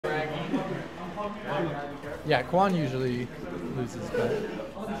Yeah, Kwon usually loses, but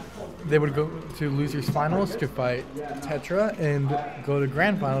they would go to losers finals to fight Tetra and go to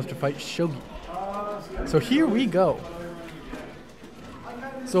grand finals to fight Shogi. So here we go.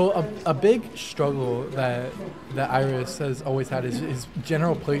 So a big struggle that IrisZ has always had is his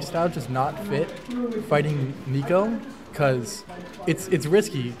general playstyle does not fit fighting Niko, because it's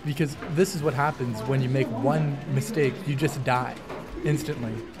risky, because this is what happens when you make one mistake, you just die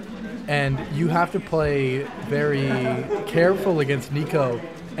instantly. And you have to play very careful against Niko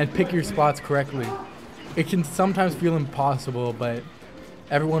and pick your spots correctly. It can sometimes feel impossible, but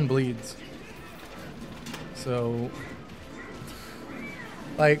everyone bleeds. So,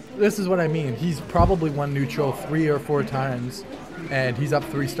 like, this is what I mean. He's probably won neutral 3 or 4 times, and he's up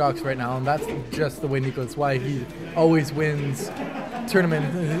 3 stocks right now, and that's just the way Niko. It's why he always wins tournament.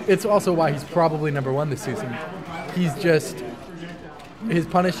 It's also why he's probably #1 this season. He's just, his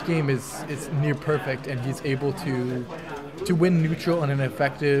punish game is near perfect, and he's able to win neutral in an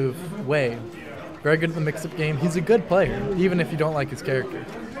effective way. Very good at the mix-up game. He's a good player, even if you don't like his character.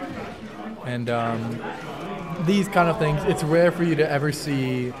 And these kind of things, it's rare for you to ever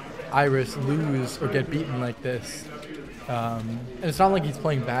see IrisZ lose or get beaten like this. And it's not like he's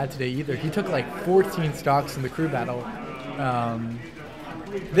playing bad today either. He took like 14 stocks in the crew battle.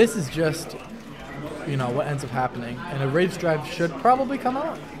 This is just, you know, what ends up happening. And a rage drive should probably come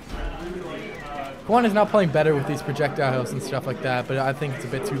out. Kwon is now playing better with these projectiles and stuff like that, but I think it's a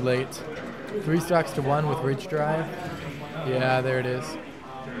bit too late. 3 stocks to 1 with rage drive. Yeah, there it is.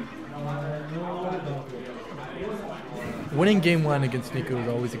 Winning game 1 against Niko is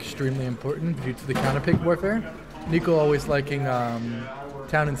always extremely important due to the counter-pick warfare. Niko always liking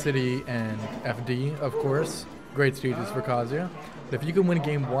Town and City and FD, of course. Great stages for Kazuya. But if you can win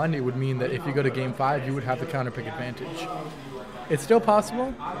game 1, it would mean that if you go to game 5, you would have the counter-pick advantage. It's still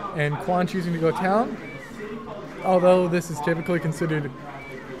possible, and Kwon choosing to go Town, although this is typically considered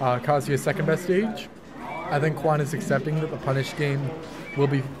Kazuya's second best stage, I think Kwon is accepting that the punish game will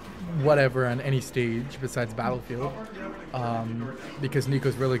be whatever on any stage besides Battlefield, because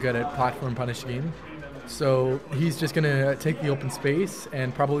Niko's really good at platform punish game. So he's just going to take the open space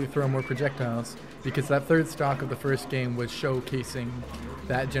and probably throw more projectiles, because that 3rd stock of the first game was showcasing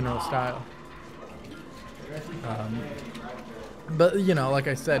that general style. But, you know, like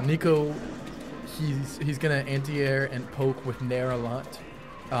I said, Niko, he's going to anti-air and poke with Nair a lot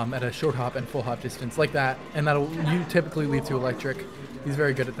at a short hop and full hop distance like that, and that'll typically lead to electric. He's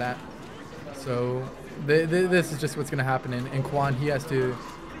very good at that. So this is just what's going to happen. And Kwon,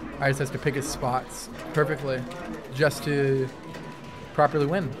 IrisZ has to pick his spots perfectly just to properly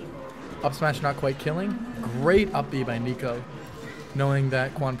win. Up smash not quite killing. Great up B by Niko, knowing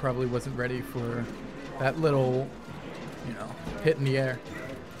that Kwon probably wasn't ready for that little, you know, hit in the air.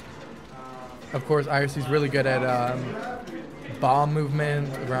 Of course, IrisZ is really good at bomb movement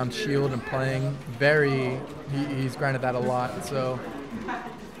around shield and playing. He's grinded that a lot, so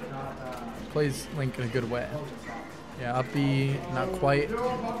plays Link in a good way. Yeah, up B, not quite.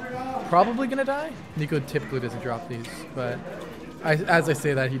 Probably gonna die. Niko typically doesn't drop these, but as I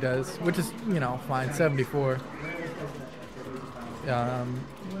say that, he does, which is, you know, fine. 74.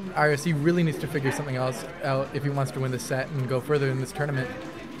 IrisZ really needs to figure something else out if he wants to win this set and go further in this tournament.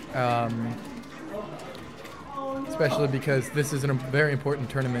 Especially because this is a very important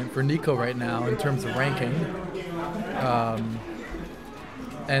tournament for Niko right now in terms of ranking.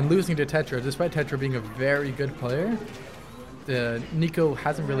 And losing to Tetra, despite Tetra being a very good player, Niko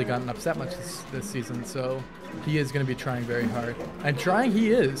hasn't really gotten upset much this season, so he is going to be trying very hard. And trying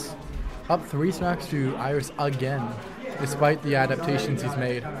he is. Up 3 stocks to IrisZ again, despite the adaptations he's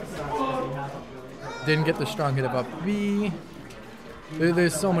made. Didn't get the strong hit of up B.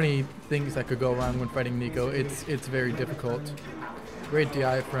 There's so many things that could go wrong when fighting Niko. It's very difficult. Great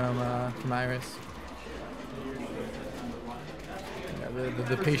DI from IrisZ. Yeah,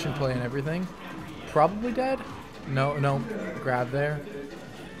 the patient play and everything. Probably dead? No, grab there.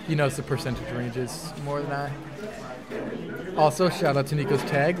 He knows the percentage ranges more than I. Also, shout out to Niko's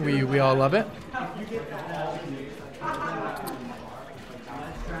tag. We all love it.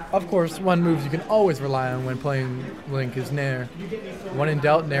 Of course, one move you can always rely on when playing Link is Nair. When in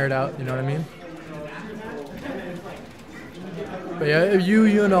doubt, Nair it out, you know what I mean? But yeah,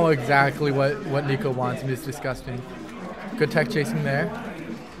 you know exactly what Niko wants, and it's disgusting. Good tech chasing there.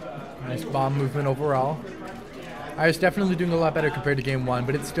 Nice bomb movement overall. IrisZ definitely doing a lot better compared to game 1,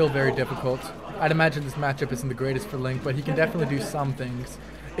 but it's still very difficult. I'd imagine this matchup isn't the greatest for Link, but he can definitely do some things.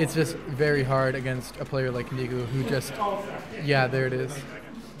 It's just very hard against a player like Niko who just... Yeah, there it is.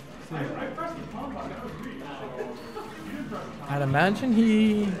 I'd imagine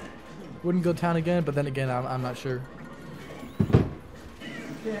he Wouldn't go town again, but then again, I'm not sure.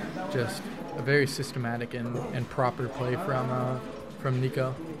 Just a very systematic and proper play from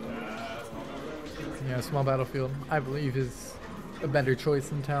Niko. Yeah, small battlefield, I believe, is a better choice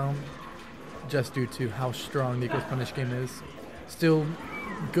than town, just due to how strong Niko's punish game is. Still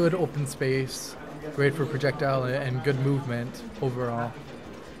good open space, great for projectile and good movement overall.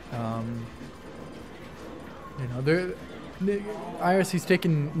 You know, IrisZ's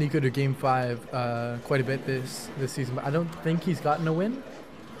taken Niko to Game 5 quite a bit this season, but I don't think he's gotten a win,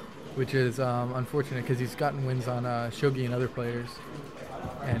 which is unfortunate because he's gotten wins on Shogi and other players.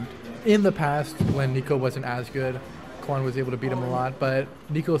 And in the past, when Niko wasn't as good, Quan was able to beat him a lot, but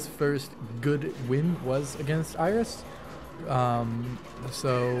Niko's first good win was against IrisZ.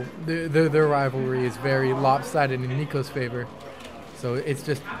 So their rivalry is very lopsided in Niko's favor. So it's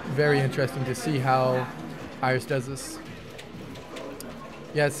just very interesting to see how IrisZ does this.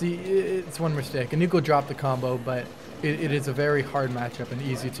 Yeah, see, it's one mistake. And Niko dropped the combo, but it is a very hard matchup and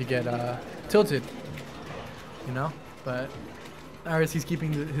easy to get tilted, you know? But IrisZ's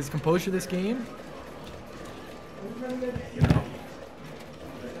keeping his composure this game. You know?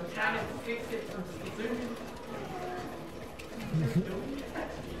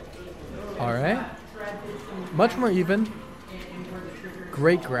 All right. Much more even.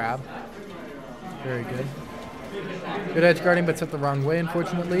 Great grab. Very good. Good edge guarding, but set the wrong way,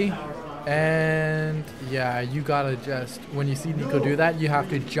 unfortunately. And yeah, you gotta just, when you see Niko do that, you have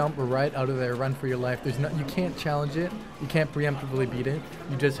to jump right out of there, run for your life. There's no, you can't challenge it. You can't preemptively beat it.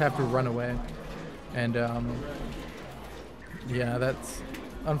 You just have to run away. And yeah, that's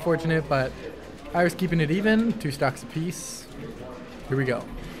unfortunate, but IrisZ keeping it even. 2 stocks apiece. Here we go.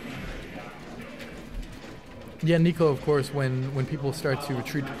 Yeah, Niko, of course, when people start to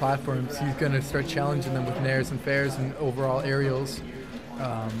retreat to platforms, he's going to start challenging them with nairs and fairs and overall aerials.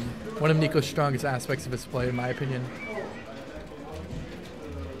 One of Niko's strongest aspects of his play, in my opinion.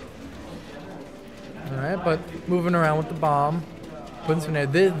 All right, but moving around with the bomb. Putting some nair.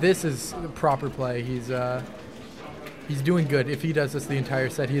 This is proper play. He's doing good. If he does this the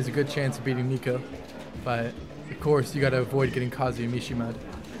entire set, he has a good chance of beating Niko. But, of course, you got to avoid getting Kazuya Mishimud.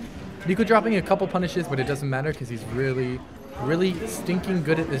 Niko dropping a couple punishes, but it doesn't matter because he's really, really stinking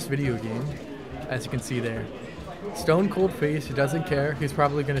good at this video game, as you can see there. Stone cold face, he doesn't care. He's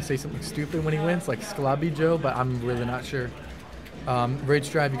probably going to say something stupid when he wins, like Scalabby Joe, but I'm really not sure.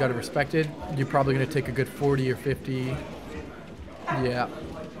 Rage drive, you got to respect it. You're probably going to take a good 40 or 50. Yeah.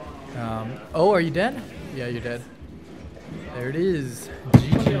 Oh, are you dead? Yeah, you're dead. There it is.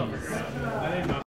 GG's.